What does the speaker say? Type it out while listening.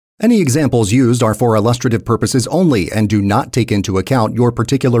Any examples used are for illustrative purposes only and do not take into account your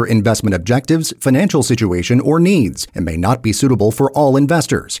particular investment objectives, financial situation, or needs, and may not be suitable for all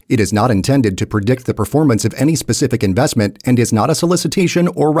investors. It is not intended to predict the performance of any specific investment and is not a solicitation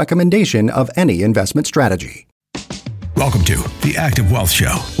or recommendation of any investment strategy. Welcome to The Active Wealth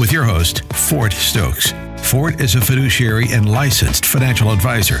Show with your host, Fort Stokes. Fort is a fiduciary and licensed financial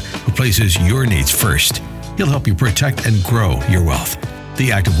advisor who places your needs first. He'll help you protect and grow your wealth.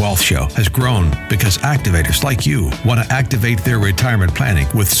 The Active Wealth Show has grown because activators like you want to activate their retirement planning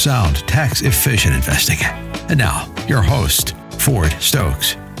with sound, tax-efficient investing. And now, your host, Fort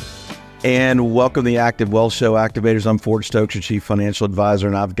Stokes. And welcome to the Active Wealth Show, Activators. I'm Fort Stokes, your Chief Financial Advisor,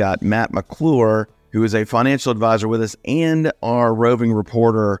 and I've got Matt McClure, who is a financial advisor with us, and our roving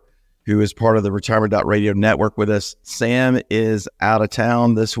reporter, who is part of the Retirement.radio network with us. Sam is out of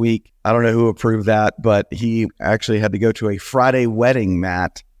town this week. I don't know who approved that, but he actually had to go to a Friday wedding,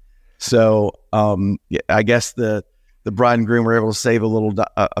 Matt. So I guess the bride and groom were able to save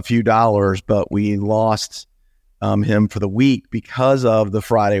a few dollars, but we lost him for the week because of the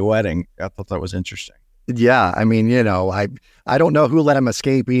Friday wedding. I thought that was interesting. Yeah, I mean, I don't know who let him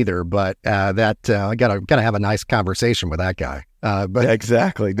escape either, but I gotta have a nice conversation with that guy. But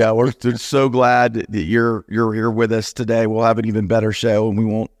exactly. No, we're so glad that you're here with us today. We'll have an even better show, and we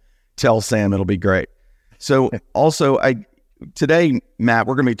won't tell Sam. It'll be great. So also, today, Matt,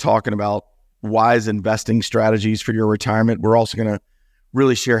 we're going to be talking about wise investing strategies for your retirement. We're also going to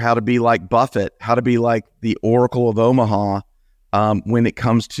really share how to be like Buffett, how to be like the Oracle of Omaha when it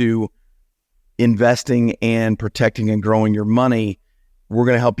comes to investing and protecting and growing your money. We're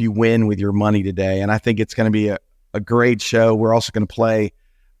going to help you win with your money today. And I think it's going to be a great show. We're also going to play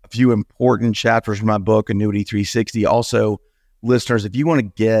a few important chapters from my book, Annuity 360. Also, listeners, if you want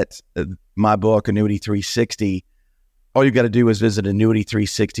to get my book, Annuity 360, all you've got to do is visit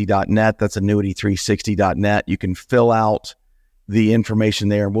annuity360.net. That's annuity360.net. You can fill out the information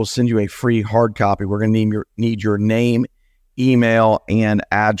there, and we'll send you a free hard copy. We're going to need your name, email, and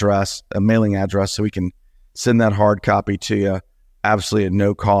address, a mailing address, so we can send that hard copy to you absolutely at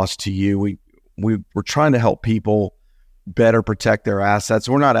no cost to you. We're trying to help people better protect their assets.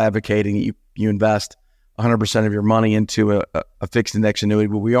 We're not advocating you invest 100% of your money into a fixed index annuity,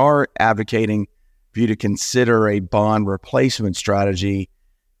 but we are advocating for you to consider a bond replacement strategy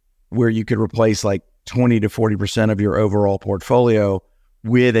where you could replace like 20 to 40% of your overall portfolio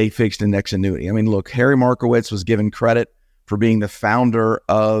with a fixed index annuity. I mean, look, Harry Markowitz was given credit for being the founder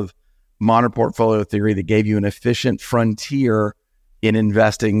of modern portfolio theory that gave you an efficient frontier in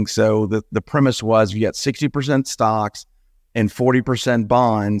investing. So the premise was you got 60% stocks and 40%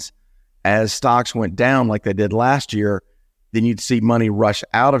 bonds. As stocks went down like they did last year, then you'd see money rush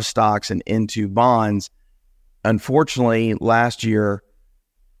out of stocks and into bonds. Unfortunately, last year,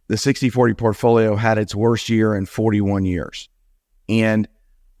 the 60-40 portfolio had its worst year in 41 years. And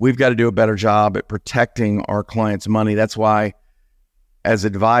we've got to do a better job at protecting our clients' money. That's why, as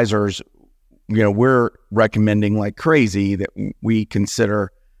advisors, we're recommending like crazy that we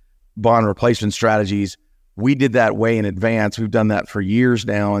consider bond replacement strategies. We did that way in advance. We've done that for years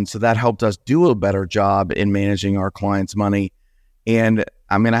now. And so that helped us do a better job in managing our clients' money. And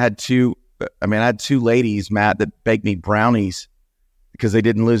I had two ladies, Matt, that baked me brownies because they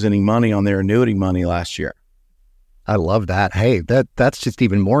didn't lose any money on their annuity money last year. I love that. Hey, that's just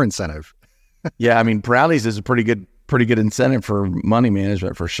even more incentive. Yeah, brownies is a pretty good incentive for money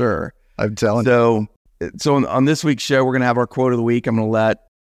management for sure. I'm telling you. So on this week's show, we're going to have our quote of the week. I'm going to let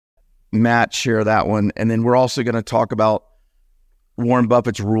Matt share that one. And then we're also going to talk about Warren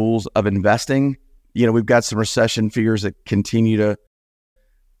Buffett's rules of investing. We've got some recession fears that continue to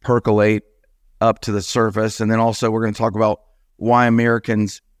percolate up to the surface. And then also we're going to talk about why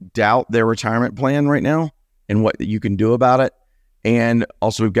Americans doubt their retirement plan right now and what you can do about it. And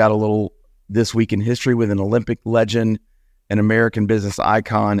also we've got a little This Week in History with an Olympic legend, an American business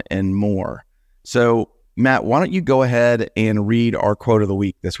icon, and more. So, Matt, why don't you go ahead and read our quote of the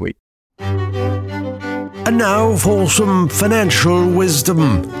week this week? And now for some financial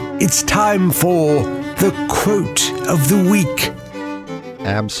wisdom. It's time for the quote of the week.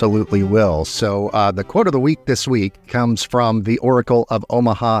 Absolutely will. So the quote of the week this week comes from the Oracle of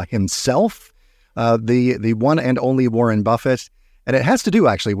Omaha himself, the one and only Warren Buffett. And it has to do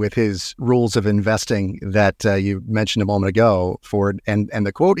actually with his rules of investing that you mentioned a moment ago, Ford. And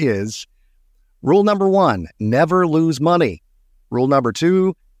the quote is, rule number 1, never lose money. Rule number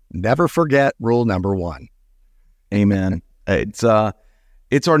 2, never forget rule number 1. Amen. It's our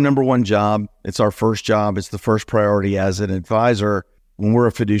number one job. It's our first job. It's the first priority as an advisor. When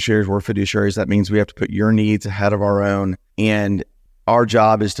we're fiduciaries. That means we have to put your needs ahead of our own. And our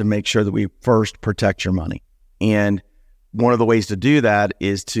job is to make sure that we first protect your money. And one of the ways to do that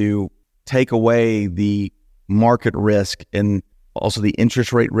is to take away the market risk and also the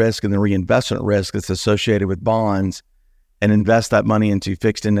interest rate risk and the reinvestment risk that's associated with bonds, and invest that money into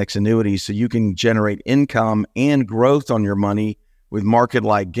fixed index annuities so you can generate income and growth on your money with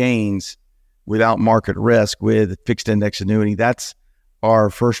market-like gains without market risk with fixed index annuity. That's our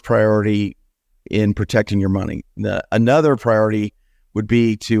first priority in protecting your money. Another priority would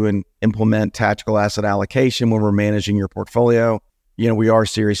be to implement tactical asset allocation when we're managing your portfolio. We are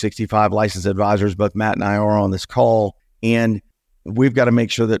Series 65 licensed advisors. Both Matt and I are on this call, and we've got to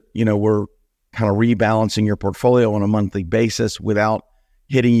make sure that, we're kind of rebalancing your portfolio on a monthly basis without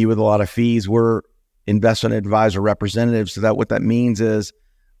hitting you with a lot of fees. We're investment advisor representatives. So that what that means is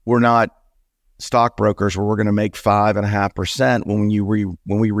we're not stockbrokers where we're going to make 5.5% when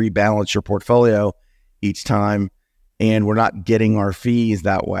we rebalance your portfolio each time. And we're not getting our fees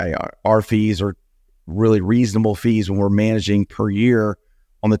that way. Our fees are really reasonable fees when we're managing per year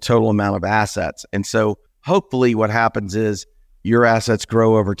on the total amount of assets. And so hopefully what happens is your assets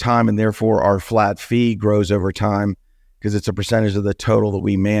grow over time, and therefore our flat fee grows over time because it's a percentage of the total that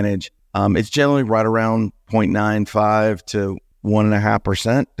we manage. It's generally right around 0.95 to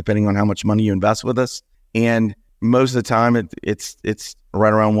 1.5%, depending on how much money you invest with us. And most of the time it's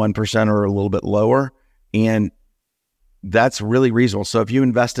right around 1% or a little bit lower. And that's really reasonable. So if you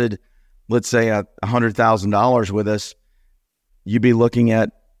invested, let's say $100,000 with us, you'd be looking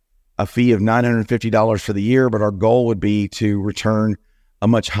at a fee of $950 for the year, but our goal would be to return a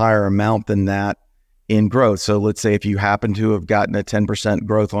much higher amount than that in growth. So let's say if you happen to have gotten a 10%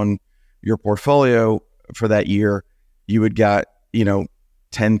 growth on your portfolio for that year, you would got,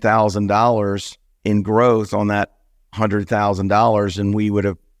 $10,000 in growth on that $100,000, and we would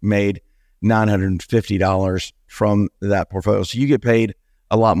have made $950 from that portfolio. So you get paid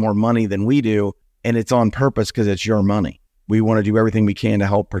a lot more money than we do, and it's on purpose because it's your money. We want to do everything we can to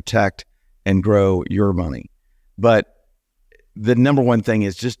help protect and grow your money. But the number one thing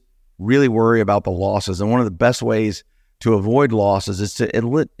is just really worry about the losses. And one of the best ways to avoid losses is to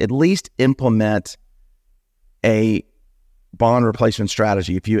at least implement a bond replacement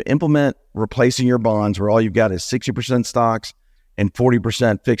strategy. If you implement replacing your bonds where all you've got is 60% stocks and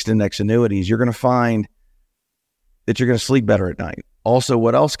 40% fixed index annuities, you're going to find that you're going to sleep better at night. Also,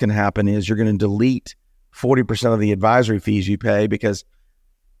 what else can happen is you're going to delete 40% of the advisory fees you pay, because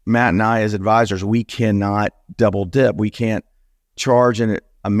Matt and I as advisors, we cannot double dip. We can't charge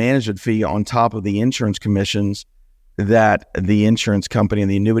a management fee on top of the insurance commissions that the insurance company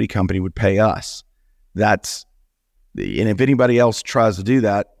and the annuity company would pay us. And if anybody else tries to do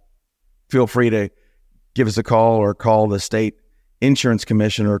that, feel free to give us a call or call the state insurance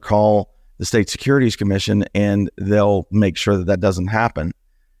commission or call the state securities commission, and they'll make sure that doesn't happen.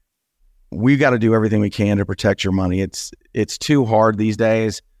 We've got to do everything we can to protect your money. It's too hard these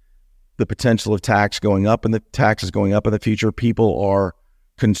days. The potential of taxes going up in the future. People are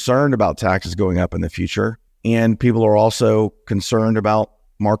concerned about taxes going up in the future. And people are also concerned about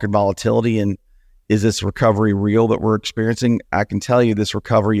market volatility. And is this recovery real that we're experiencing? I can tell you this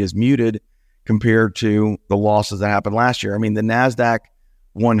recovery is muted compared to the losses that happened last year. I mean, the NASDAQ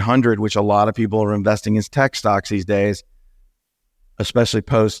 100, which a lot of people are investing in tech stocks these days, especially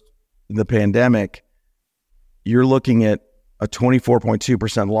post the pandemic, you're looking at a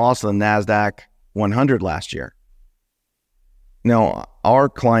 24.2% loss on the NASDAQ 100 last year. Now, our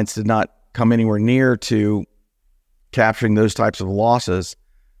clients did not come anywhere near to capturing those types of losses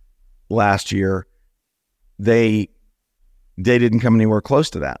last year. They didn't come anywhere close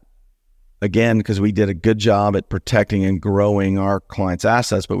to that. Again, because we did a good job at protecting and growing our clients'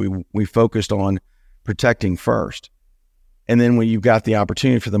 assets, but we focused on protecting first. And then when you've got the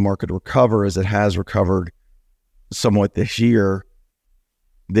opportunity for the market to recover, as it has recovered somewhat this year,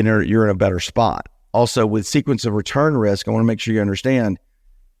 then you're in a better spot. Also, with sequence of return risk, I want to make sure you understand,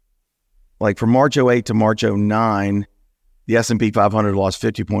 like from March 08 to March 09, the S&P 500 lost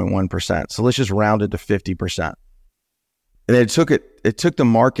 50.1%. So let's just round it to 50%. And it took the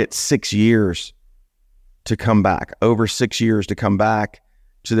market 6 years to come back, over 6 years to come back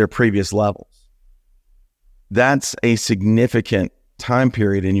to their previous levels. That's a significant time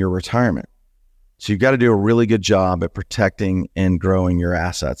period in your retirement. So you've got to do a really good job at protecting and growing your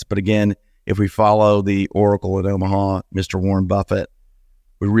assets. But again, if we follow the Oracle at Omaha, Mr. Warren Buffett,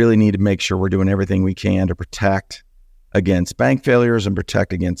 we really need to make sure we're doing everything we can to protect against bank failures and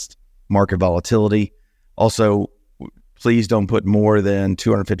protect against market volatility. Also, please don't put more than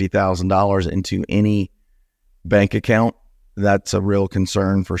 $250,000 into any bank account. That's a real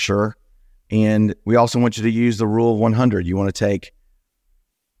concern for sure. And we also want you to use the rule of 100. You want to take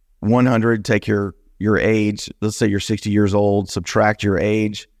 100, take your age. Let's say you're 60 years old, subtract your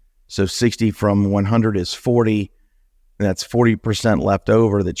age. So 60 from 100 is 40. That's 40% left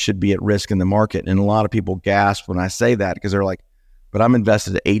over that should be at risk in the market. And a lot of people gasp when I say that because they're like, but I'm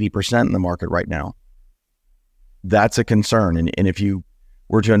invested at 80% in the market right now. That's a concern. And if you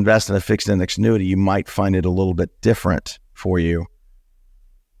were to invest in a fixed index annuity, you might find it a little bit different for you.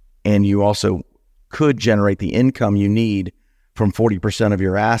 And you also could generate the income you need from 40% of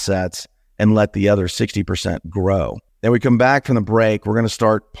your assets and let the other 60% grow. Then we come back from the break. We're going to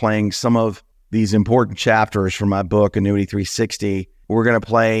start playing some of these important chapters from my book, Annuity 360. We're going to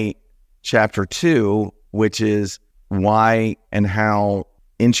play chapter 2, which is why and how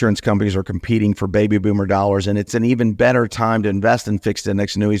insurance companies are competing for baby boomer dollars. And it's an even better time to invest in fixed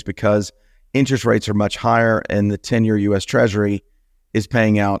index annuities because interest rates are much higher and the 10-year U.S. Treasury is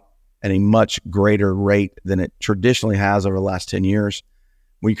paying out at a much greater rate than it traditionally has over the last 10 years.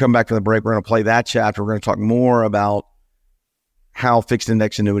 When you come back from the break, we're going to play that chapter. We're going to talk more about how fixed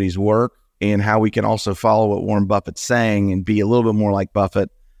index annuities work and how we can also follow what Warren Buffett's saying and be a little bit more like Buffett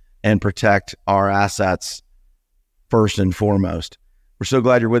and protect our assets first and foremost. We're so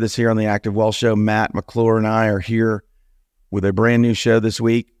glad you're with us here on the Active Wealth Show. Matt McClure and I are here with a brand new show this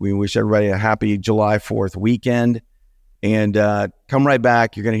week. We wish everybody a happy July 4th weekend. And come right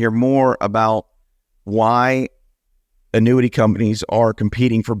back. You're going to hear more about why annuity companies are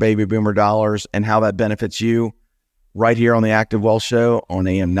competing for baby boomer dollars and how that benefits you right here on the Active Wealth Show on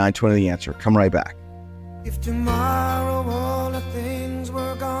AM 920 The Answer. Come right back. If tomorrow all the things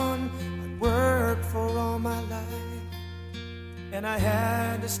were gone, I'd work for all my life, and I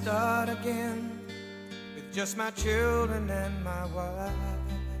had to start again with just my children and my wife.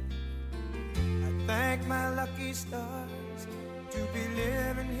 I thank my lucky stars to be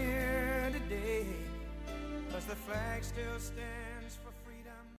living here today, 'cause the flag still stands for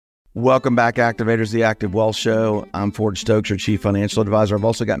freedom. Welcome back, Activators, the Active Wealth Show. I'm Ford Stokes, your Chief Financial Advisor. I've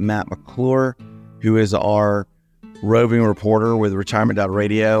also got Matt McClure, who is our roving reporter with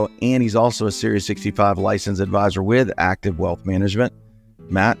Retirement.radio, and he's also a Series 65 licensed advisor with Active Wealth Management.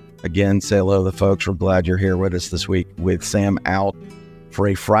 Matt, again, say hello to the folks. We're glad you're here with us this week with Sam out for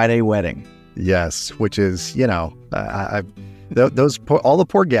a Friday wedding. Yes, which is, all the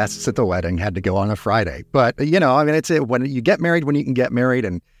poor guests at the wedding had to go on a Friday. But, it's when you get married, when you can get married,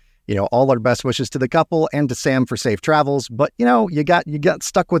 and, all our best wishes to the couple and to Sam for safe travels. But, you got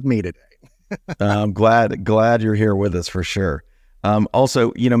stuck with me today. I'm glad you're here with us for sure.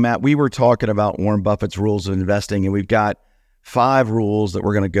 Also, Matt, we were talking about Warren Buffett's rules of investing, and we've got 5 rules that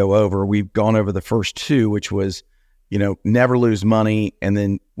we're going to go over. We've gone over the first 2, which was, never lose money, and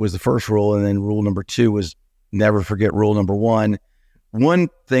then was the first rule. And then rule number 2 was never forget rule number 1. One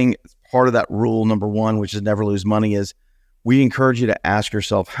thing, part of that rule number 1, which is never lose money, is we encourage you to ask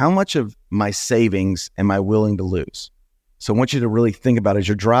yourself, how much of my savings am I willing to lose? So I want you to really think about it as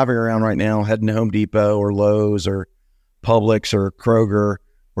you're driving around right now, heading to Home Depot or Lowe's or Publix or Kroger,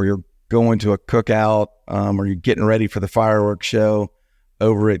 or you're going to a cookout, or you're getting ready for the fireworks show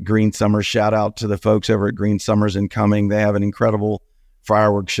over at Green Summers. Shout out to the folks over at Green Summers in Cumming. They have an incredible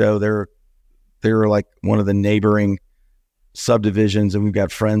fireworks show. They're like one of the neighboring subdivisions, and we've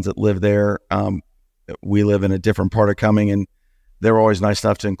got friends that live there. We live in a different part of Cumming, and they were always nice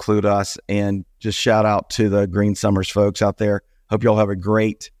enough to include us. And just shout out to the Green Summers folks out there. Hope y'all have a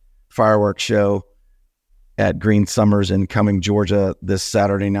great fireworks show at Green Summers in Cumming, Georgia this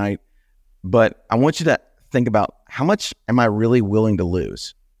Saturday night. But I want you to think about, how much am I really willing to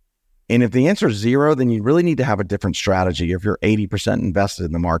lose? And if the answer is 0, then you really need to have a different strategy if you're 80% invested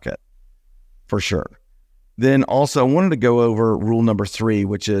in the market, for sure. Then also, I wanted to go over rule number 3,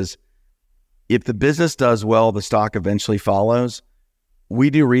 which is, if the business does well, the stock eventually follows. We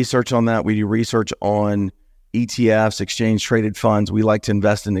do research on that. We do research on ETFs, exchange traded funds. We like to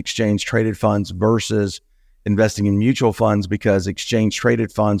invest in exchange traded funds versus investing in mutual funds, because exchange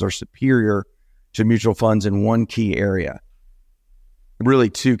traded funds are superior to mutual funds in one key area. Really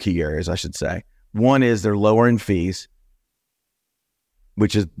 2 key areas, I should say. One is they're lower in fees,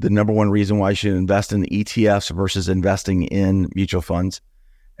 which is the number 1 reason why you should invest in ETFs versus investing in mutual funds.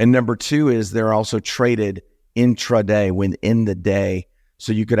 And number 2 is they're also traded intraday, within the day.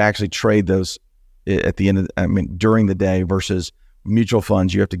 So you could actually trade those at the end of during the day, versus mutual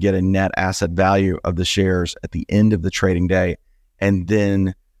funds. You have to get a net asset value of the shares at the end of the trading day, and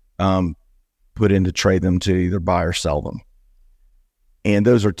then put in to trade them to either buy or sell them. And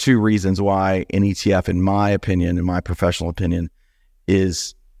those are 2 reasons why an ETF, in my opinion, in my professional opinion,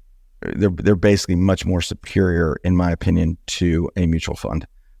 is they're basically much more superior, in my opinion, to a mutual fund.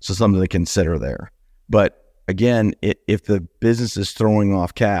 So something to consider there. But again, if the business is throwing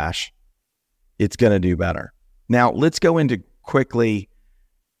off cash, it's going to do better. Now, let's go into quickly.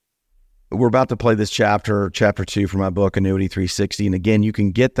 We're about to play this chapter 2 from my book, Annuity 360. And again, you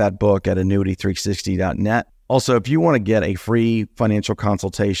can get that book at annuity360.net. Also, if you want to get a free financial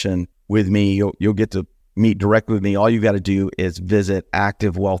consultation with me, you'll get to meet directly with me. All you got to do is visit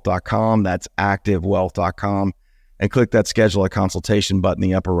activewealth.com. That's activewealth.com, and click that schedule a consultation button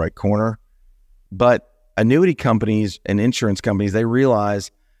in the upper right corner. But annuity companies and insurance companies, they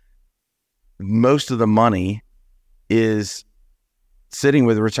realize most of the money is sitting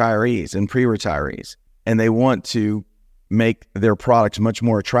with retirees and pre-retirees, and they want to make their products much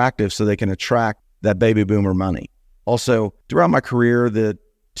more attractive so they can attract that baby boomer money. Also, throughout my career, the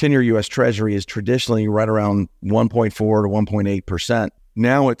 10-year U.S. Treasury is traditionally right around 1.4 to 1.8%.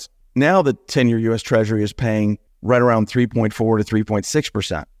 Now the 10-year U.S. Treasury is paying right around 3.4 to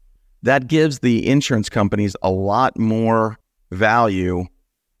 3.6%. That gives the insurance companies a lot more value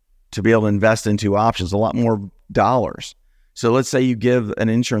to be able to invest into options, a lot more dollars. So let's say you give an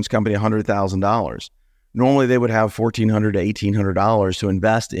insurance company $100,000. Normally they would have $1,400 to $1,800 to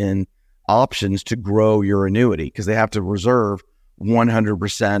invest in options to grow your annuity, because they have to reserve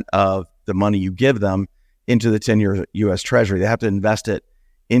 100% of the money you give them into the 10-year U.S. Treasury. They have to invest it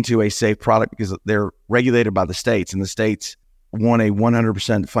into a safe product because they're regulated by the states, and the states want a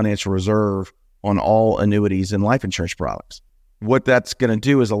 100% financial reserve on all annuities and life insurance products. What that's going to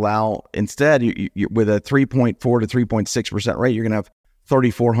do is allow, instead, you, with a 3.4 to 3.6% rate, you're going to have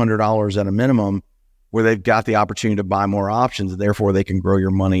 $3,400 at a minimum, where they've got the opportunity to buy more options, and therefore they can grow your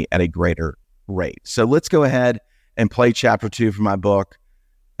money at a greater rate. So let's go ahead and play chapter 2 from my book,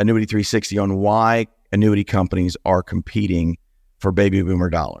 Annuity 360, on why annuity companies are competing for baby boomer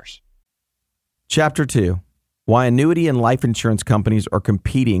dollars. Chapter 2, why annuity and life insurance companies are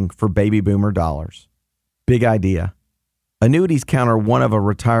competing for baby boomer dollars. Big idea. Annuities counter one of a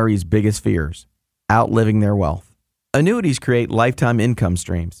retiree's biggest fears, outliving their wealth. Annuities create lifetime income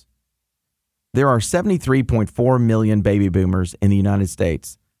streams. There are 73.4 million baby boomers in the United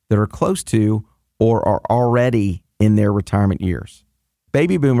States that are close to or are already in their retirement years.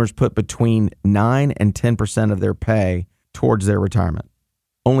 Baby boomers put between 9 and 10% of their pay towards their retirement.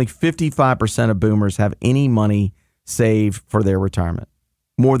 Only 55% of boomers have any money saved for their retirement.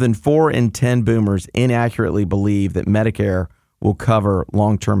 More than 4 in 10 boomers inaccurately believe that Medicare will cover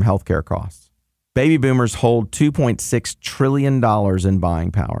long-term health care costs. Baby boomers hold $2.6 trillion in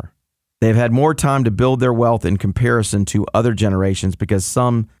buying power. They've had more time to build their wealth in comparison to other generations because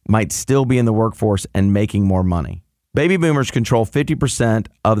some might still be in the workforce and making more money. Baby boomers control 50%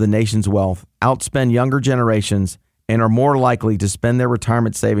 of the nation's wealth, outspend younger generations, and are more likely to spend their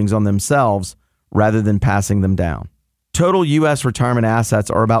retirement savings on themselves rather than passing them down. Total U.S. retirement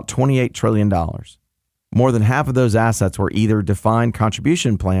assets are about $28 trillion. More than half of those assets were either defined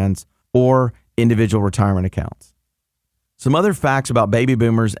contribution plans or individual retirement accounts. Some other facts about baby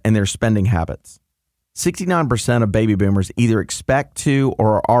boomers and their spending habits. 69% of baby boomers either expect to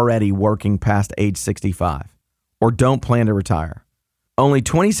or are already working past age 65 or don't plan to retire. Only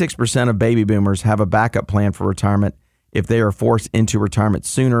 26% of baby boomers have a backup plan for retirement if they are forced into retirement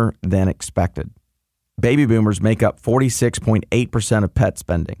sooner than expected. Baby boomers make up 46.8% of pet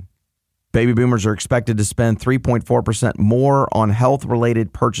spending. Baby boomers are expected to spend 3.4% more on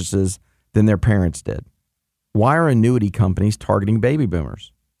health-related purchases than their parents did. Why are annuity companies targeting baby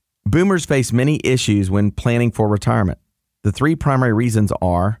boomers? Boomers face many issues when planning for retirement. The 3 primary reasons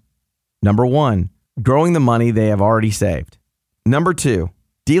are: number 1, growing the money they have already saved. Number 2,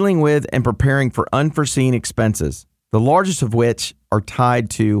 dealing with and preparing for unforeseen expenses, the largest of which are tied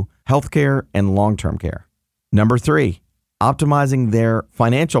to healthcare and long-term care. Number 3, optimizing their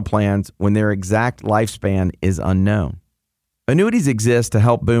financial plans when their exact lifespan is unknown. Annuities exist to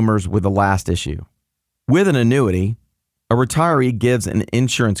help boomers with the last issue. With an annuity, a retiree gives an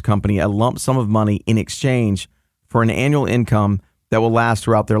insurance company a lump sum of money in exchange for an annual income that will last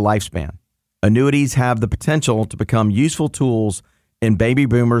throughout their lifespan. Annuities have the potential to become useful tools in baby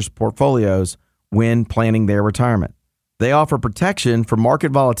boomers' portfolios when planning their retirement. They offer protection from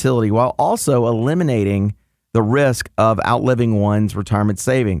market volatility while also eliminating the risk of outliving one's retirement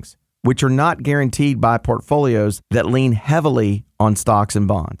savings, which are not guaranteed by portfolios that lean heavily on stocks and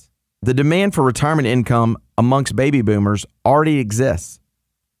bonds. The demand for retirement income amongst baby boomers already exists,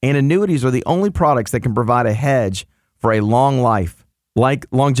 and annuities are the only products that can provide a hedge for a long life, like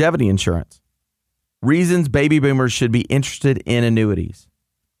longevity insurance. Reasons baby boomers should be interested in annuities.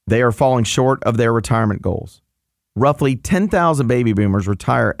 They are falling short of their retirement goals. Roughly 10,000 baby boomers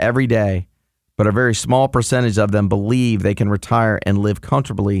retire every day, but a very small percentage of them believe they can retire and live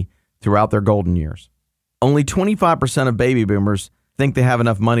comfortably throughout their golden years. Only 25% of baby boomers think they have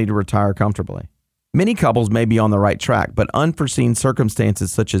enough money to retire comfortably. Many couples may be on the right track, but unforeseen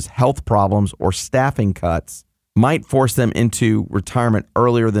circumstances such as health problems or staffing cuts might force them into retirement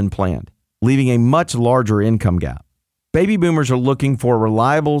earlier than planned, leaving a much larger income gap. Baby boomers are looking for a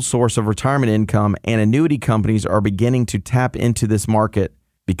reliable source of retirement income, and annuity companies are beginning to tap into this market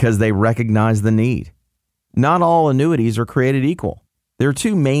because they recognize the need. Not all annuities are created equal. There are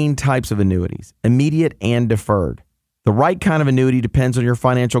two main types of annuities, immediate and deferred. The right kind of annuity depends on your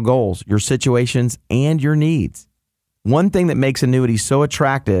financial goals, your situations, and your needs. One thing that makes annuities so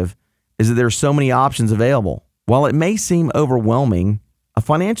attractive is that there are so many options available. While it may seem overwhelming, a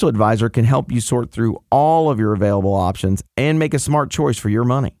financial advisor can help you sort through all of your available options and make a smart choice for your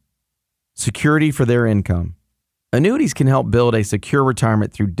money. Security for their income. Annuities can help build a secure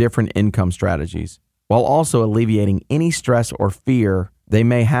retirement through different income strategies, while also alleviating any stress or fear they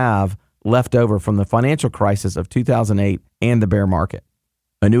may have left over from the financial crisis of 2008 and the bear market.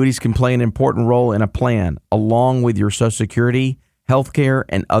 Annuities can play an important role in a plan, along with your Social Security, healthcare,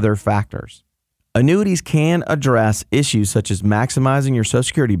 and other factors. Annuities can address issues such as maximizing your Social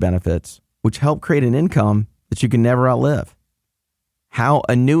Security benefits, which help create an income that you can never outlive. How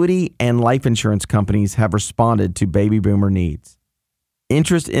annuity and life insurance companies have responded to baby boomer needs.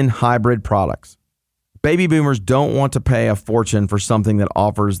 Interest in hybrid products. Baby boomers don't want to pay a fortune for something that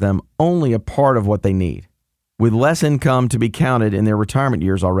offers them only a part of what they need. With less income to be counted in their retirement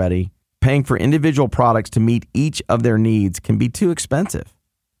years already, paying for individual products to meet each of their needs can be too expensive.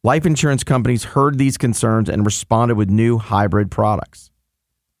 Life insurance companies heard these concerns and responded with new hybrid products.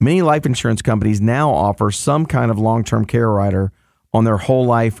 Many life insurance companies now offer some kind of long-term care rider on their whole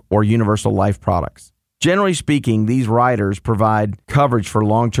life or universal life products. Generally speaking, these riders provide coverage for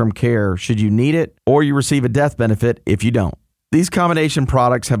long-term care should you need it, or you receive a death benefit if you don't. These combination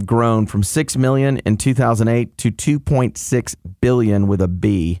products have grown from $6 million in 2008 to $2.6 billion with a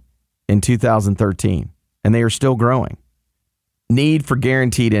B in 2013, and they are still growing. Need for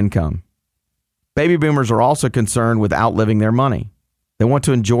guaranteed income. Baby boomers are also concerned with outliving their money. They want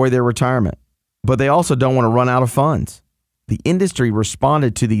to enjoy their retirement, but they also don't want to run out of funds. The industry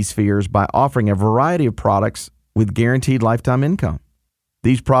responded to these fears by offering a variety of products with guaranteed lifetime income.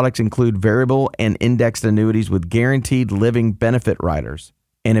 These products include variable and indexed annuities with guaranteed living benefit riders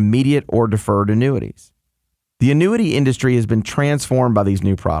and immediate or deferred annuities. The annuity industry has been transformed by these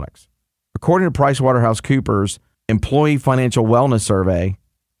new products. According to PricewaterhouseCoopers' Employee Financial Wellness Survey,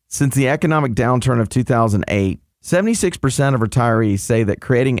 since the economic downturn of 2008, 76% of retirees say that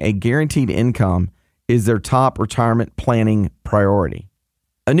creating a guaranteed income is their top retirement planning priority.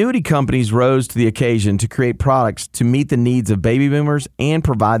 Annuity companies rose to the occasion to create products to meet the needs of baby boomers and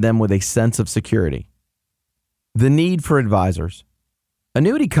provide them with a sense of security. The need for advisors.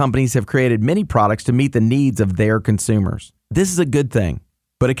 Annuity companies have created many products to meet the needs of their consumers. This is a good thing,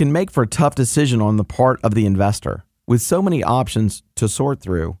 but it can make for a tough decision on the part of the investor. With so many options to sort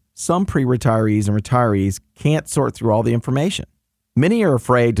through, some pre-retirees and retirees can't sort through all the information. Many are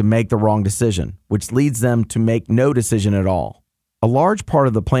afraid to make the wrong decision, which leads them to make no decision at all. A large part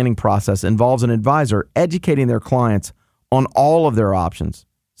of the planning process involves an advisor educating their clients on all of their options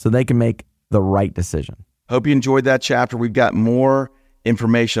so they can make the right decision. Hope you enjoyed that chapter. We've got more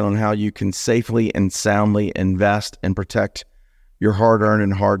information on how you can safely and soundly invest and protect your hard-earned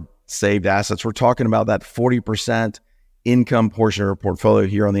and hard-saved assets. We're talking about that 40% income portion of our portfolio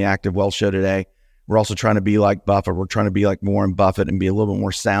here on the Active Wealth Show today. We're also trying to be like Buffett. We're trying to be like Warren Buffett and be a little bit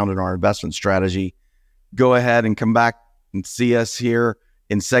more sound in our investment strategy. Go ahead and come back and see us here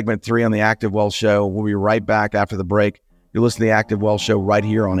in segment 3 on the Active Wealth Show. We'll be right back after the break. You're listening to the Active Wealth Show right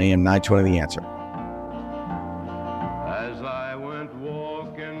here on AM 920 The Answer. As I went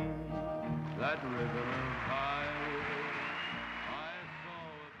walking that river high,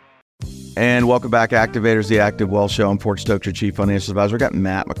 And welcome back, Activators, the Active Wealth Show. I'm Fort Stokes, your Chief Financial Advisor. We've got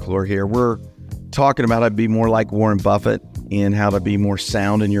Matt McClure here. We're talking about how to be more like Warren Buffett and how to be more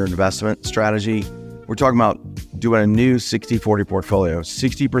sound in your investment strategy. We're talking about doing a new 60-40 portfolio,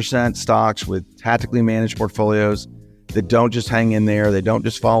 60% stocks with tactically managed portfolios that don't just hang in there. They don't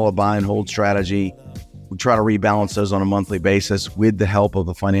just follow a buy and hold strategy. We try to rebalance those on a monthly basis with the help of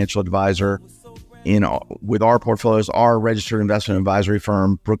a financial advisor. With our portfolios, our registered investment advisory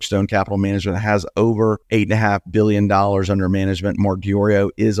firm, Brookstone Capital Management, has over $8.5 billion under management. Mark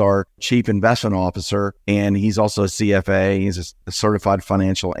Diorio is our chief investment officer, and he's also a CFA. He's a certified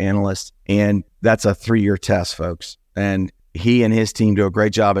financial analyst, and that's a 3-year test, folks. And he and his team do a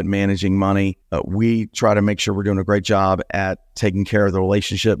great job at managing money. We try to make sure we're doing a great job at taking care of the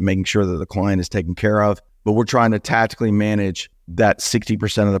relationship, making sure that the client is taken care of. But we're trying to tactically manage that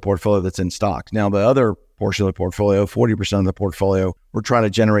 60% of the portfolio that's in stocks. Now, the other portion of the portfolio, 40% of the portfolio, we're trying to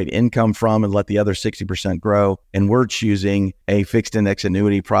generate income from and let the other 60% grow. And we're choosing a fixed index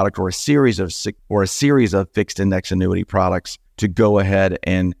annuity product or a series of fixed index annuity products to go ahead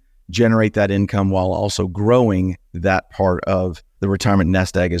and generate that income while also growing that part of the retirement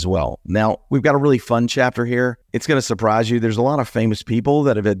nest egg as well. Now, we've got a really fun chapter here. It's going to surprise you. There's a lot of famous people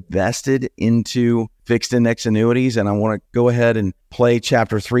that have invested into fixed index annuities, and I want to go ahead and play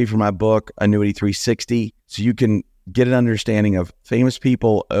chapter 3 from my book, Annuity 360, so you can get an understanding of famous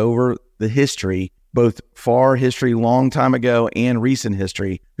people over the history, both far history, long time ago, and recent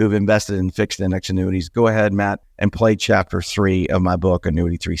history, who have invested in fixed index annuities. Go ahead, Matt, and play chapter 3 of my book,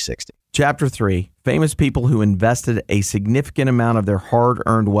 Annuity 360. Chapter 3, famous people who invested a significant amount of their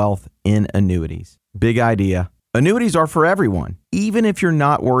hard-earned wealth in annuities. Big idea. Annuities are for everyone. Even if you're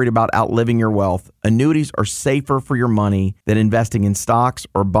not worried about outliving your wealth, annuities are safer for your money than investing in stocks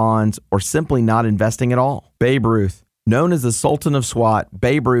or bonds or simply not investing at all. Babe Ruth. Known as the Sultan of SWAT,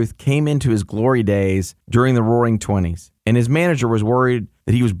 Babe Ruth came into his glory days during the Roaring '20s, and his manager was worried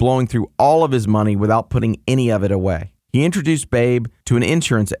that he was blowing through all of his money without putting any of it away. He introduced Babe to an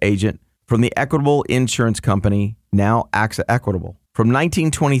insurance agent from the Equitable Insurance Company, now AXA Equitable. From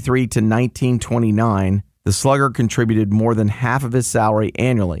 1923 to 1929, the slugger contributed more than half of his salary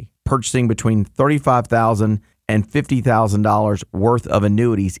annually, purchasing between $35,000 and $50,000 worth of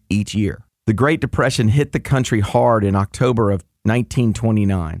annuities each year. The Great Depression hit the country hard in October of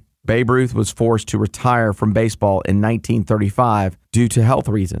 1929. Babe Ruth was forced to retire from baseball in 1935 due to health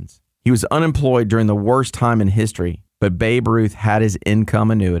reasons. He was unemployed during the worst time in history, but Babe Ruth had his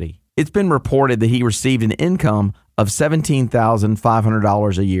income annuity. It's been reported that he received an income of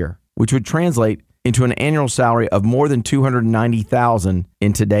 $17,500 a year, which would translate into an annual salary of more than $290,000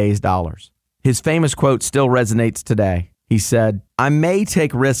 in today's dollars. His famous quote still resonates today. He said, "I may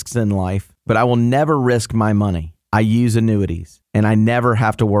take risks in life, but I will never risk my money. I use annuities, and I never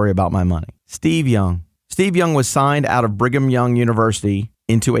have to worry about my money." Steve Young. Steve Young was signed out of Brigham Young University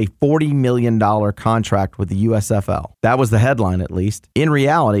into a $40 million contract with the USFL. That was the headline, at least. In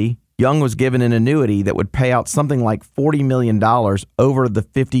reality, Young was given an annuity that would pay out something like $40 million over the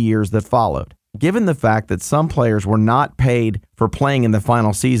 50 years that followed. Given the fact that some players were not paid for playing in the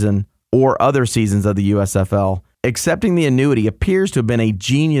final season or other seasons of the USFL, accepting the annuity appears to have been a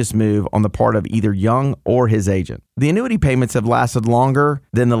genius move on the part of either Young or his agent. The annuity payments have lasted longer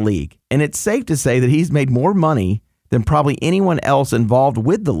than the league, and it's safe to say that he's made more money than probably anyone else involved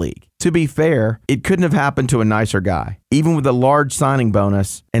with the league. To be fair, it couldn't have happened to a nicer guy. Even with a large signing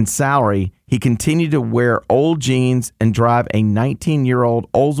bonus and salary, he continued to wear old jeans and drive a 19-year-old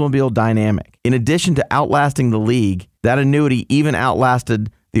Oldsmobile Dynamic. In addition to outlasting the league, that annuity even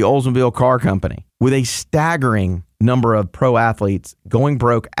outlasted the Oldsmobile Car Company. With a staggering number of pro athletes going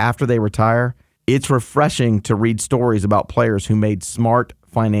broke after they retire, it's refreshing to read stories about players who made smart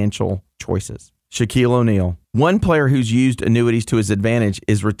financial choices. Shaquille O'Neal. One player who's used annuities to his advantage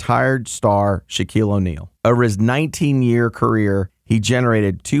is retired star Shaquille O'Neal. Over his 19-year career, he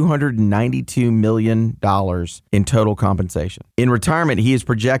generated $292 million in total compensation. In retirement, he is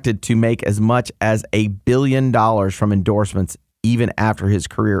projected to make as much as $1 billion from endorsements even after his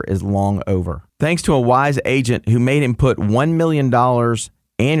career is long over. Thanks to a wise agent who made him put $1 million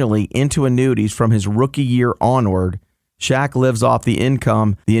annually into annuities from his rookie year onward, Shaq lives off the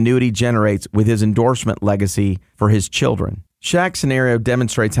income the annuity generates with his endorsement legacy for his children. Shaq's scenario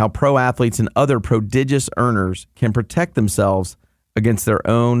demonstrates how pro athletes and other prodigious earners can protect themselves against their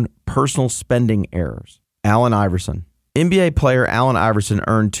own personal spending errors. Allen Iverson. NBA player Allen Iverson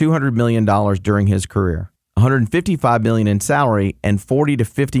earned $200 million during his career, $155 million in salary, and $40 to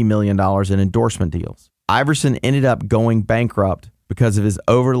 $50 million in endorsement deals. Iverson ended up going bankrupt because of his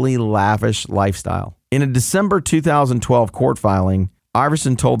overly lavish lifestyle. In a December 2012 court filing,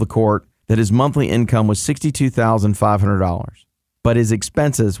 Iverson told the court that his monthly income was $62,500, but his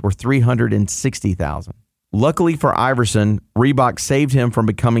expenses were $360,000. Luckily for Iverson, Reebok saved him from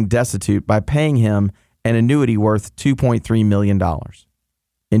becoming destitute by paying him an annuity worth $2.3 million.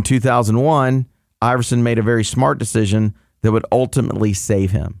 In 2001, Iverson made a very smart decision that would ultimately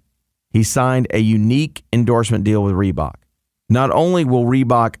save him. He signed a unique endorsement deal with Reebok. Not only will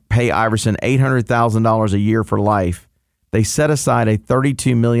Reebok pay Iverson $800,000 a year for life, they set aside a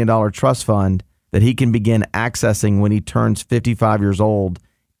 $32 million trust fund that he can begin accessing when he turns 55 years old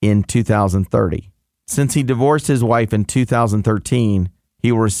in 2030. Since he divorced his wife in 2013,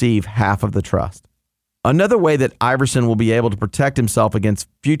 he will receive half of the trust. Another way that Iverson will be able to protect himself against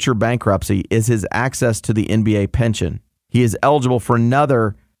future bankruptcy is his access to the NBA pension. He is eligible for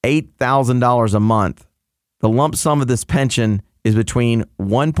another $8,000 a month. The lump sum of this pension is between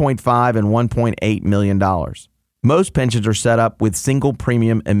 $1.5 and $1.8 million. Most pensions are set up with single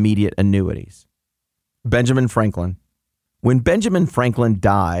premium immediate annuities. Benjamin Franklin. When Benjamin Franklin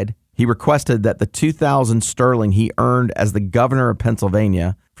died, he requested that the 2,000 sterling he earned as the governor of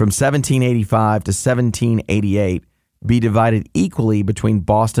Pennsylvania from 1785 to 1788 be divided equally between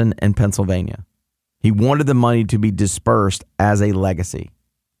Boston and Pennsylvania. He wanted the money to be dispersed as a legacy.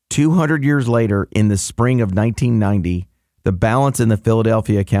 200 years later, in the spring of 1990, the balance in the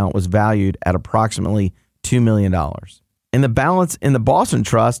Philadelphia account was valued at approximately $2 million. And the balance in the Boston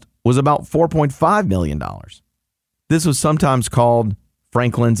Trust was about $4.5 million. This was sometimes called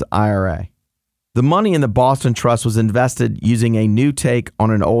Franklin's IRA. The money in the Boston Trust was invested using a new take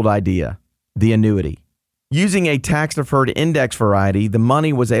on an old idea, the annuity. Using a tax-deferred index variety, the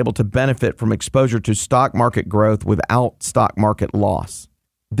money was able to benefit from exposure to stock market growth without stock market loss.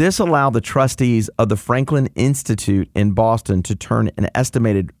 This allowed the trustees of the Franklin Institute in Boston to turn an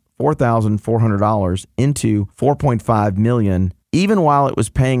estimated $4,400 into $4.5 million, even while it was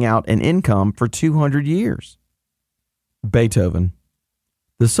paying out an income for 200 years. Beethoven.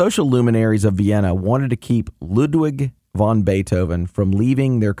 The social luminaries of Vienna wanted to keep Ludwig von Beethoven from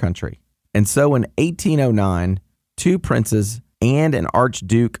leaving their country. And so in 1809, two princes and an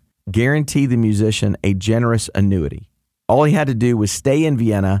archduke guaranteed the musician a generous annuity. All he had to do was stay in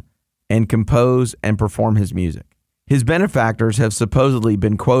Vienna and compose and perform his music. His benefactors have supposedly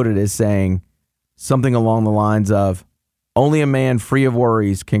been quoted as saying something along the lines of, "Only a man free of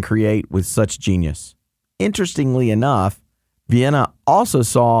worries can create with such genius." Interestingly enough, Vienna also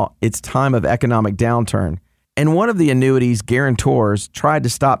saw its time of economic downturn, and one of the annuity's guarantors tried to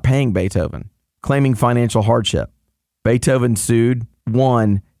stop paying Beethoven, claiming financial hardship. Beethoven sued,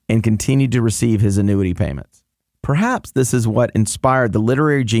 won, and continued to receive his annuity payments. Perhaps this is what inspired the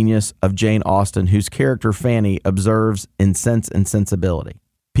literary genius of Jane Austen, whose character Fanny observes in Sense and Sensibility.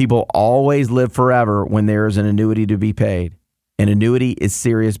 People always live forever when there is an annuity to be paid. An annuity is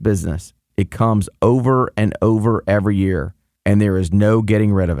serious business. It comes over and over every year, and there is no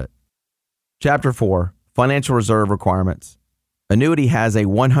getting rid of it. Chapter 4. Financial reserve requirements. Annuity has a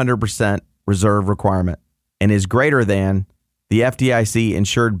 100% reserve requirement and is greater than the FDIC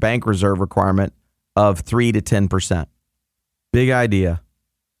insured bank reserve requirement of 3 to 10%. Big idea.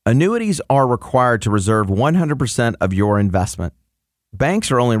 Annuities are required to reserve 100% of your investment. Banks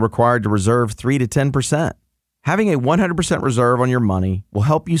are only required to reserve 3 to 10%. Having a 100% reserve on your money will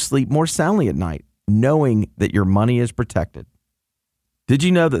help you sleep more soundly at night, knowing that your money is protected. Did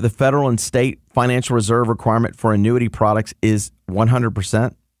you know that the federal and state financial reserve requirement for annuity products is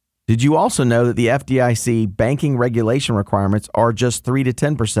 100%? Did you also know that the FDIC banking regulation requirements are just 3 to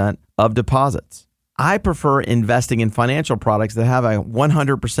 10% of deposits? I prefer investing in financial products that have a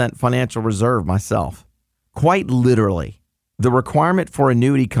 100% financial reserve myself. Quite literally, the requirement for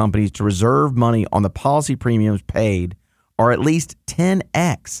annuity companies to reserve money on the policy premiums paid are at least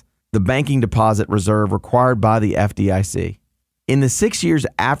 10x the banking deposit reserve required by the FDIC. In the 6 years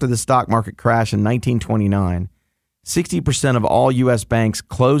after the stock market crash in 1929, 60% of all U.S. banks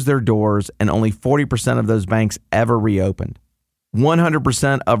closed their doors and only 40% of those banks ever reopened.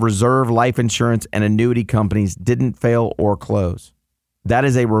 100% of reserve life insurance and annuity companies didn't fail or close. That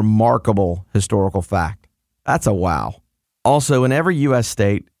is a remarkable historical fact. That's a wow. Also, in every U.S.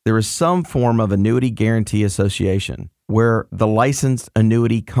 state, there is some form of annuity guarantee association where the licensed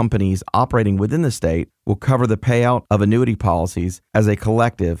annuity companies operating within the state will cover the payout of annuity policies as a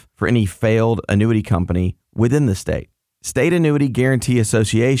collective for any failed annuity company within the state. State annuity guarantee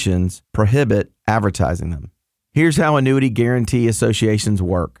associations prohibit advertising them. Here's how annuity guarantee associations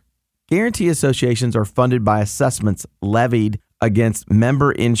work. Guarantee associations are funded by assessments levied against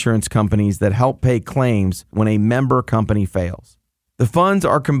member insurance companies that help pay claims when a member company fails. The funds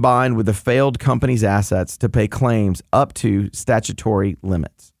are combined with the failed company's assets to pay claims up to statutory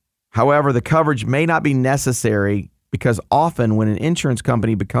limits. However, the coverage may not be necessary because often when an insurance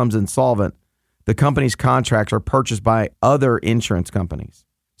company becomes insolvent, the company's contracts are purchased by other insurance companies.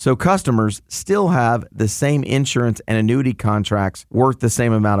 So customers still have the same insurance and annuity contracts worth the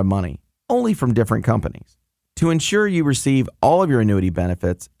same amount of money, only from different companies. To ensure you receive all of your annuity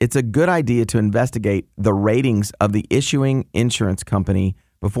benefits, it's a good idea to investigate the ratings of the issuing insurance company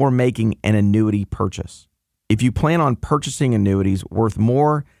before making an annuity purchase. If you plan on purchasing annuities worth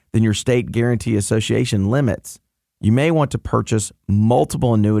more than your state guarantee association limits, you may want to purchase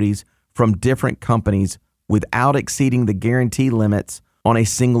multiple annuities from different companies without exceeding the guarantee limits on a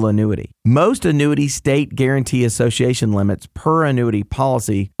single annuity. Most annuity state guarantee association limits per annuity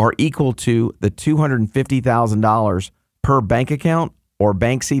policy are equal to the $250,000 per bank account or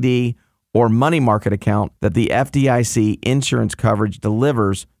bank CD or money market account that the FDIC insurance coverage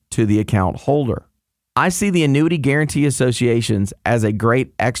delivers to the account holder. I see the Annuity Guarantee Associations as a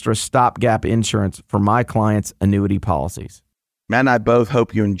great extra stopgap insurance for my clients' annuity policies. Matt and I both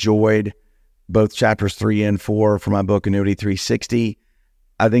hope you enjoyed both chapters 3 and 4 from my book, Annuity 360.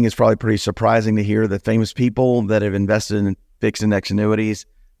 I think it's probably pretty surprising to hear that famous people that have invested in fixed index annuities,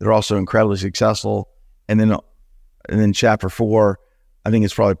 they're also incredibly successful. And then chapter 4, I think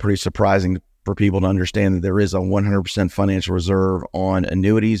it's probably pretty surprising for people to understand that there is a 100% financial reserve on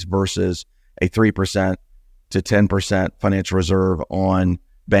annuities versus a 3% to 10% financial reserve on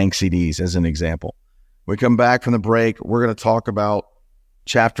bank CDs, as an example. When we come back from the break, we're going to talk about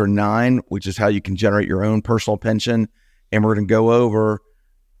chapter 9, which is how you can generate your own personal pension. And we're going to go over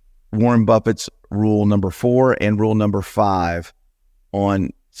Warren Buffett's rule number 4 and rule number 5 on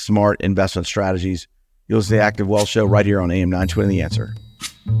smart investment strategies. You'll listen to the Active Wealth Show right here on AM 920 The Answer.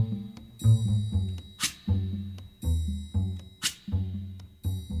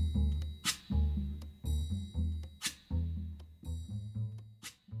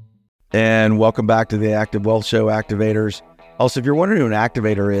 And welcome back to the Active Wealth Show, activators. Also, if you're wondering who an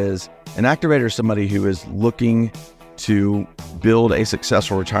activator is somebody who is looking to build a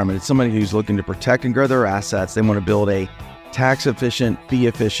successful retirement. It's somebody who's looking to protect and grow their assets. They want to build a tax-efficient,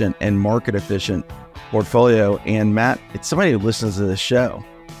 fee-efficient, and market-efficient portfolio. And Matt, it's somebody who listens to this show.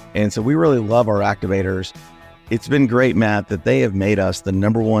 And so we really love our activators. It's been great, Matt, that they have made us the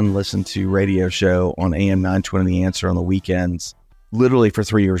number one listened to radio show on AM 920 The Answer on the weekends, literally for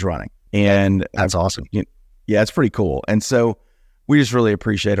 3 years running. And that's awesome. Yeah, it's pretty cool. And so we just really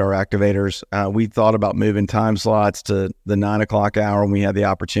appreciate our activators. We thought about moving time slots to the 9 o'clock hour when we had the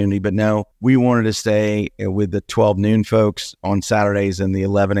opportunity, but no, we wanted to stay with the 12 noon folks on Saturdays and the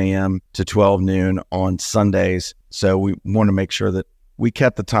 11 a.m. to 12 noon on Sundays. So we want to make sure that we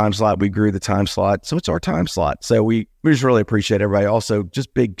kept the time slot. We grew the time slot. So it's our time slot. So we just really appreciate everybody. Also,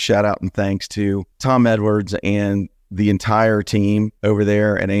 just big shout out and thanks to Tom Edwards and the entire team over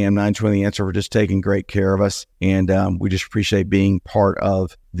there at AM 920 The Answer for just taking great care of us. And we just appreciate being part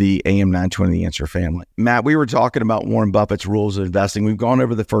of the AM 920 The Answer family. Matt, we were talking about Warren Buffett's rules of investing. We've gone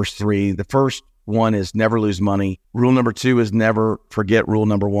over the first 3. The first one is never lose money. Rule number 2 is never forget rule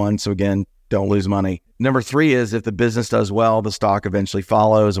number 1. So again, don't lose money. Number 3 is if the business does well, the stock eventually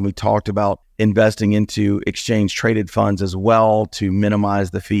follows. And we talked about investing into exchange traded funds as well to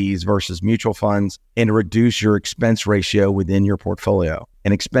minimize the fees versus mutual funds and to reduce your expense ratio within your portfolio.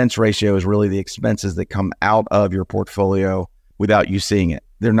 An expense ratio is really the expenses that come out of your portfolio without you seeing it.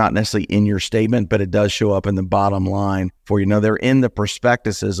 They're not necessarily in your statement, but it does show up in the bottom line for you. Now, they're in the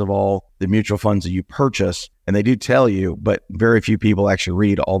prospectuses of all the mutual funds that you purchase, and they do tell you, but very few people actually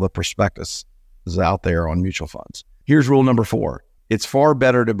read all the prospectuses out there on mutual funds. Here's rule number 4. It's far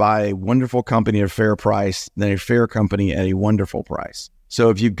better to buy a wonderful company at a fair price than a fair company at a wonderful price. So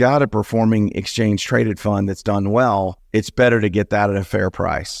if you've got a performing exchange traded fund that's done well, it's better to get that at a fair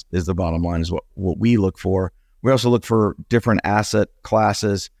price is the bottom line, is what we look for. We also look for different asset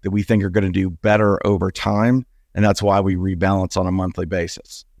classes that we think are going to do better over time. And that's why we rebalance on a monthly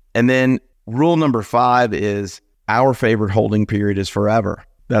basis. And then rule number 5 is our favorite holding period is forever.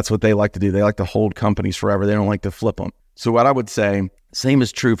 That's what they like to do. They like to hold companies forever. They don't like to flip them. So what I would say, same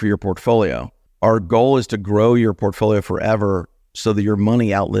is true for your portfolio. Our goal is to grow your portfolio forever so that your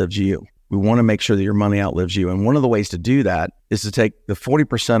money outlives you. We want to make sure that your money outlives you. And one of the ways to do that is to take the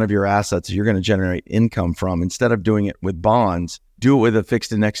 40% of your assets that you're going to generate income from, instead of doing it with bonds, do it with a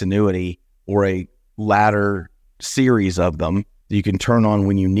fixed index annuity or a ladder series of them that you can turn on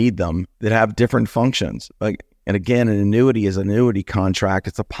when you need them that have different functions. And again, an annuity is an annuity contract.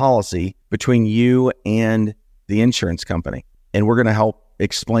 It's a policy between you and the insurance company. And we're going to help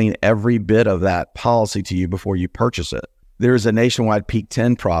explain every bit of that policy to you before you purchase it. There's a nationwide Peak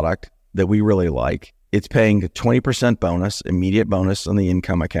 10 product that we really like. It's paying a 20% bonus, immediate bonus on the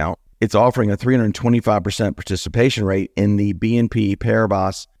income account. It's offering a 325% participation rate in the BNP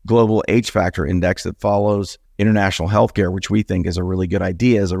Paribas Global H Factor Index that follows international healthcare, which we think is a really good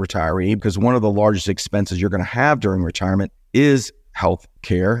idea as a retiree, because one of the largest expenses you're going to have during retirement is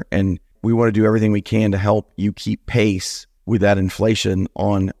healthcare. And we want to do everything we can to help you keep pace with that inflation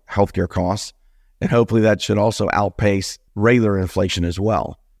on healthcare costs. And hopefully that should also outpace regular inflation as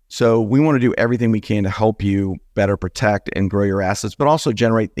well. So we want to do everything we can to help you better protect and grow your assets, but also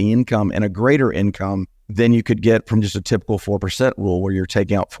generate the income and a greater income than you could get from just a typical 4% rule where you're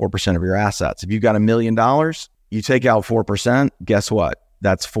taking out 4% of your assets. If you've got $1 million, you take out 4%, guess what?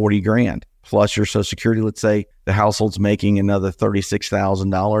 That's $40,000 plus your Social Security. Let's say the household's making another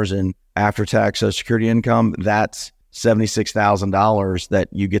 $36,000 in after-tax Social Security income. That's $76,000 that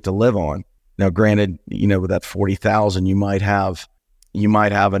you get to live on. Now, granted, with that 40,000, you might have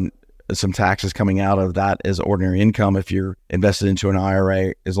some taxes coming out of that as ordinary income. If you're invested into an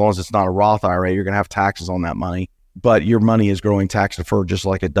IRA, as long as it's not a Roth IRA, you're going to have taxes on that money. But your money is growing tax deferred just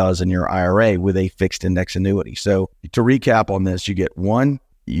like it does in your IRA with a fixed index annuity. So to recap on this, you get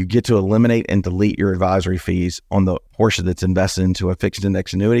to eliminate and delete your advisory fees on the portion that's invested into a fixed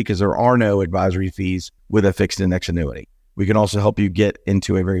index annuity, because there are no advisory fees with a fixed index annuity. We can also help you get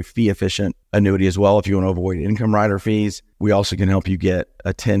into a very fee efficient annuity as well if you want to avoid income rider fees. We also can help you get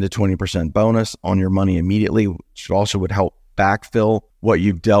a 10 to 20% bonus on your money immediately, which also would help backfill what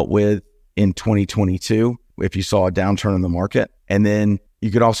you've dealt with in 2022 if you saw a downturn in the market. And then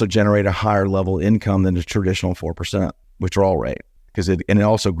you could also generate a higher level income than the traditional 4% withdrawal rate, and it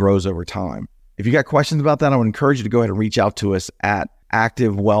also grows over time. If you got questions about that, I would encourage you to go ahead and reach out to us at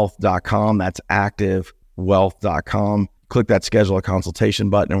activewealth.com. That's activewealth.com. Click that schedule a consultation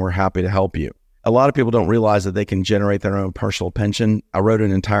button and we're happy to help you. A lot of people don't realize that they can generate their own personal pension. I wrote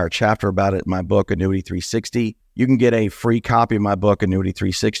an entire chapter about it in my book, Annuity 360. You can get a free copy of my book, Annuity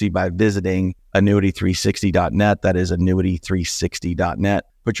 360, by visiting annuity360.net. That is annuity360.net.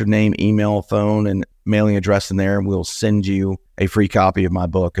 Put your name, email, phone, and mailing address in there, and we'll send you a free copy of my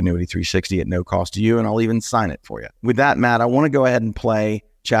book, Annuity 360, at no cost to you, and I'll even sign it for you. With that, Matt, I want to go ahead and play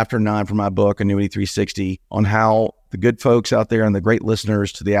Chapter 9 from my book, Annuity 360, on how the good folks out there and the great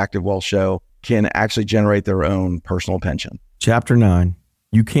listeners to the Active Wealth Show can actually generate their own personal pension. Chapter 9.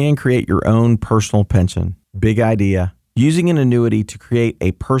 You can create your own personal pension. Big idea. Using an annuity to create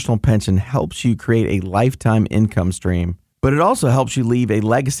a personal pension helps you create a lifetime income stream, but it also helps you leave a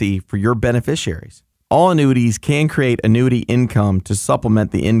legacy for your beneficiaries. All annuities can create annuity income to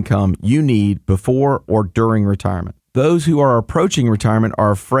supplement the income you need before or during retirement. Those who are approaching retirement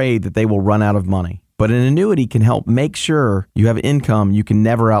are afraid that they will run out of money, but an annuity can help make sure you have income you can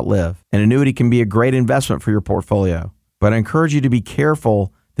never outlive. An annuity can be a great investment for your portfolio, but I encourage you to be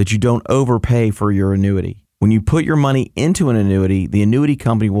careful that you don't overpay for your annuity. When you put your money into an annuity, the annuity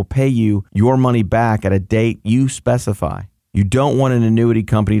company will pay you your money back at a date you specify. You don't want an annuity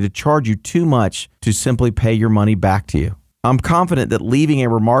company to charge you too much to simply pay your money back to you. I'm confident that leaving a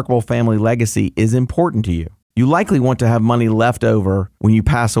remarkable family legacy is important to you. You likely want to have money left over when you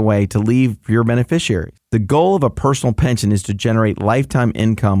pass away to leave for your beneficiaries. The goal of a personal pension is to generate lifetime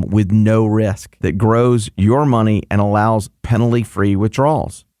income with no risk that grows your money and allows penalty-free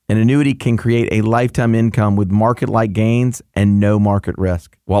withdrawals. An annuity can create a lifetime income with market-like gains and no market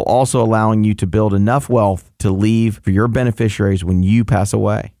risk, while also allowing you to build enough wealth to leave for your beneficiaries when you pass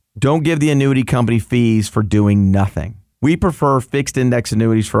away. Don't give the annuity company fees for doing nothing. We prefer fixed index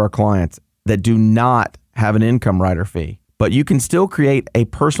annuities for our clients that do not have an income rider fee, but you can still create a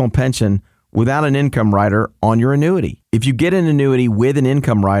personal pension without an income rider on your annuity. If you get an annuity with an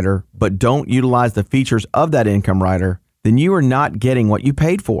income rider but don't utilize the features of that income rider, then you are not getting what you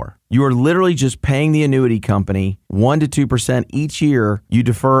paid for. You are literally just paying the annuity company 1 to 2% each year you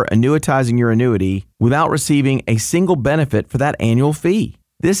defer annuitizing your annuity without receiving a single benefit for that annual fee.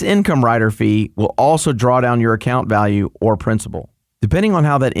 This income rider fee will also draw down your account value or principal. Depending on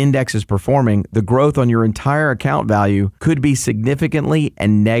how that index is performing, the growth on your entire account value could be significantly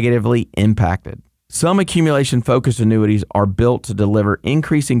and negatively impacted. Some accumulation-focused annuities are built to deliver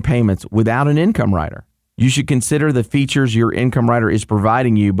increasing payments without an income rider. You should consider the features your income rider is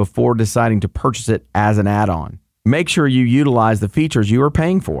providing you before deciding to purchase it as an add-on. Make sure you utilize the features you are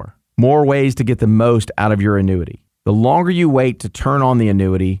paying for. More ways to get the most out of your annuity. The longer you wait to turn on the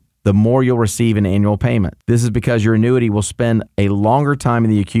annuity, the more you'll receive in annual payment. This is because your annuity will spend a longer time in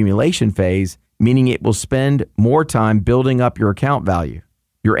the accumulation phase, meaning it will spend more time building up your account value.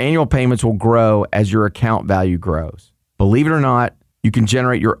 Your annual payments will grow as your account value grows. Believe it or not, you can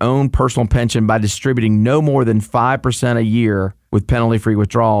generate your own personal pension by distributing no more than 5% a year with penalty-free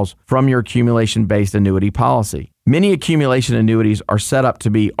withdrawals from your accumulation-based annuity policy. Many accumulation annuities are set up to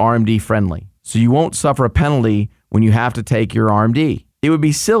be RMD friendly, so you won't suffer a penalty when you have to take your RMD. It would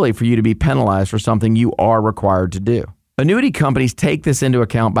be silly for you to be penalized for something you are required to do. Annuity companies take this into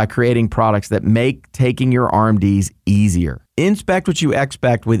account by creating products that make taking your RMDs easier. Inspect what you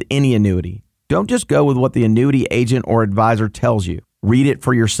expect with any annuity. Don't just go with what the annuity agent or advisor tells you. Read it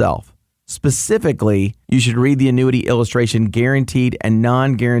for yourself. Specifically, you should read the annuity illustration guaranteed and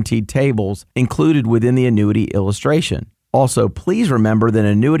non-guaranteed tables included within the annuity illustration. Also, please remember that an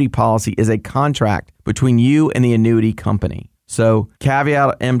annuity policy is a contract between you and the annuity company. So,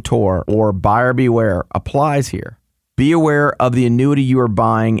 caveat emptor, or buyer beware, applies here. Be aware of the annuity you are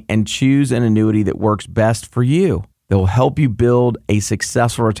buying and choose an annuity that works best for you. They will help you build a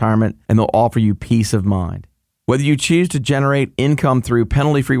successful retirement and they'll offer you peace of mind. Whether you choose to generate income through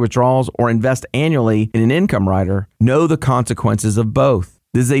penalty-free withdrawals or invest annually in an income rider, know the consequences of both.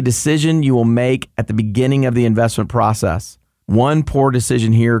 This is a decision you will make at the beginning of the investment process. One poor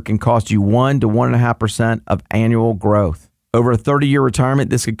decision here can cost you 1 to 1.5% of annual growth. Over a 30-year retirement,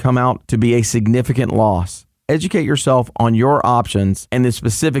 this could come out to be a significant loss. Educate yourself on your options and the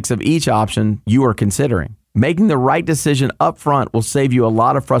specifics of each option you are considering. Making the right decision up front will save you a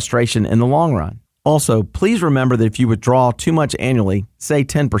lot of frustration in the long run. Also, please remember that if you withdraw too much annually, say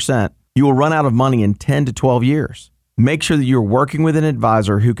 10%, you will run out of money in 10 to 12 years. Make sure that you're working with an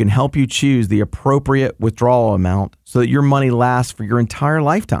advisor who can help you choose the appropriate withdrawal amount so that your money lasts for your entire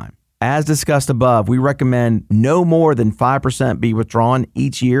lifetime. As discussed above, we recommend no more than 5% be withdrawn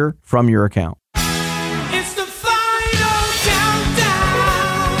each year from your account. It's the final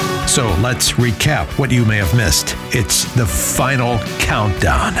countdown. So let's recap what you may have missed. It's the final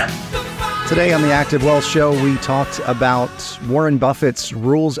countdown. Today on the Active Wealth Show, we talked about Warren Buffett's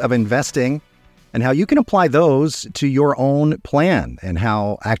rules of investing and how you can apply those to your own plan, and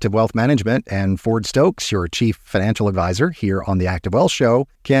how Active Wealth Management and Ford Stokes, your chief financial advisor here on the Active Wealth Show,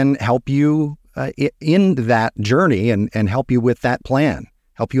 can help you in that journey and help you with that plan,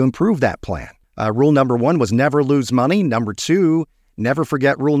 help you improve that plan. Rule number 1 was never lose money. Number 2, never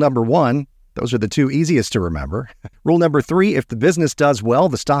forget rule number 1. Those are the 2 easiest to remember. Rule number 3, if the business does well,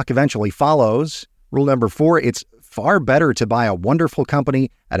 the stock eventually follows. Rule number 4, it's far better to buy a wonderful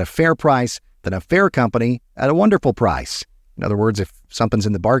company at a fair price than a fair company at a wonderful price. In other words, if something's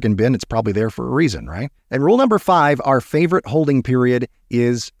in the bargain bin, it's probably there for a reason, right? And rule number 5, our favorite holding period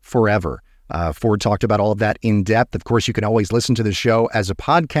is forever. Ford talked about all of that in depth. Of course, you can always listen to the show as a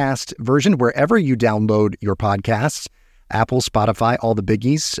podcast version wherever you download your podcasts. Apple, Spotify, all the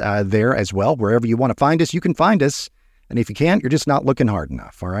biggies there as well. Wherever you want to find us, you can find us. And if you can't, you're just not looking hard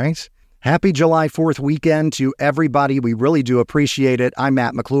enough, all right? Happy July 4th weekend to everybody. We really do appreciate it. I'm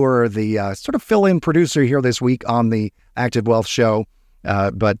Matt McClure, the sort of fill-in producer here this week on the Active Wealth Show.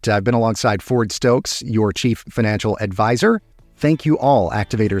 But I've been alongside Ford Stokes, your chief financial advisor. Thank you all,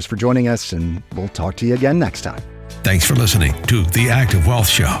 activators, for joining us, and we'll talk to you again next time. Thanks for listening to The Active Wealth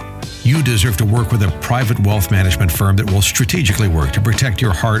Show. You deserve to work with a private wealth management firm that will strategically work to protect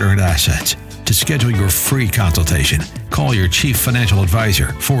your hard-earned assets. To schedule your free consultation, call your chief financial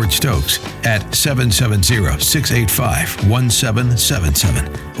advisor, Ford Stokes, at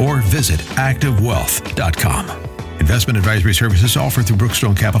 770-685-1777 or visit activewealth.com. Investment advisory services offered through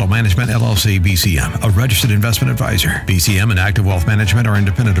Brookstone Capital Management, LLC, BCM, a registered investment advisor. BCM and Active Wealth Management are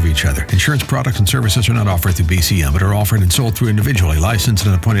independent of each other. Insurance products and services are not offered through BCM, but are offered and sold through individually licensed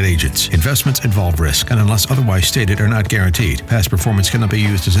and appointed agents. Investments involve risk and, unless otherwise stated, are not guaranteed. Past performance cannot be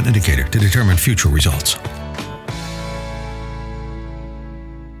used as an indicator to determine future results.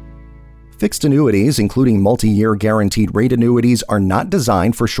 Fixed annuities, including multi-year guaranteed rate annuities, are not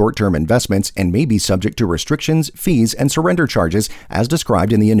designed for short-term investments and may be subject to restrictions, fees, and surrender charges as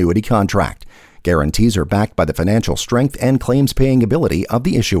described in the annuity contract. Guarantees are backed by the financial strength and claims-paying ability of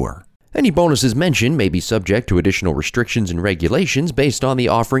the issuer. Any bonuses mentioned may be subject to additional restrictions and regulations based on the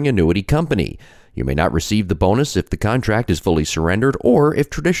offering annuity company. You may not receive the bonus if the contract is fully surrendered or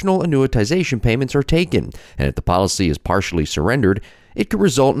if traditional annuitization payments are taken, and if the policy is partially surrendered, it could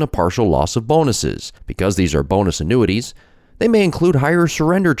result in a partial loss of bonuses. Because these are bonus annuities, they may include higher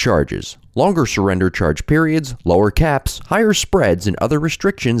surrender charges, longer surrender charge periods, lower caps, higher spreads, and other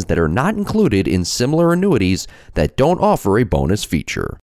restrictions that are not included in similar annuities that don't offer a bonus feature.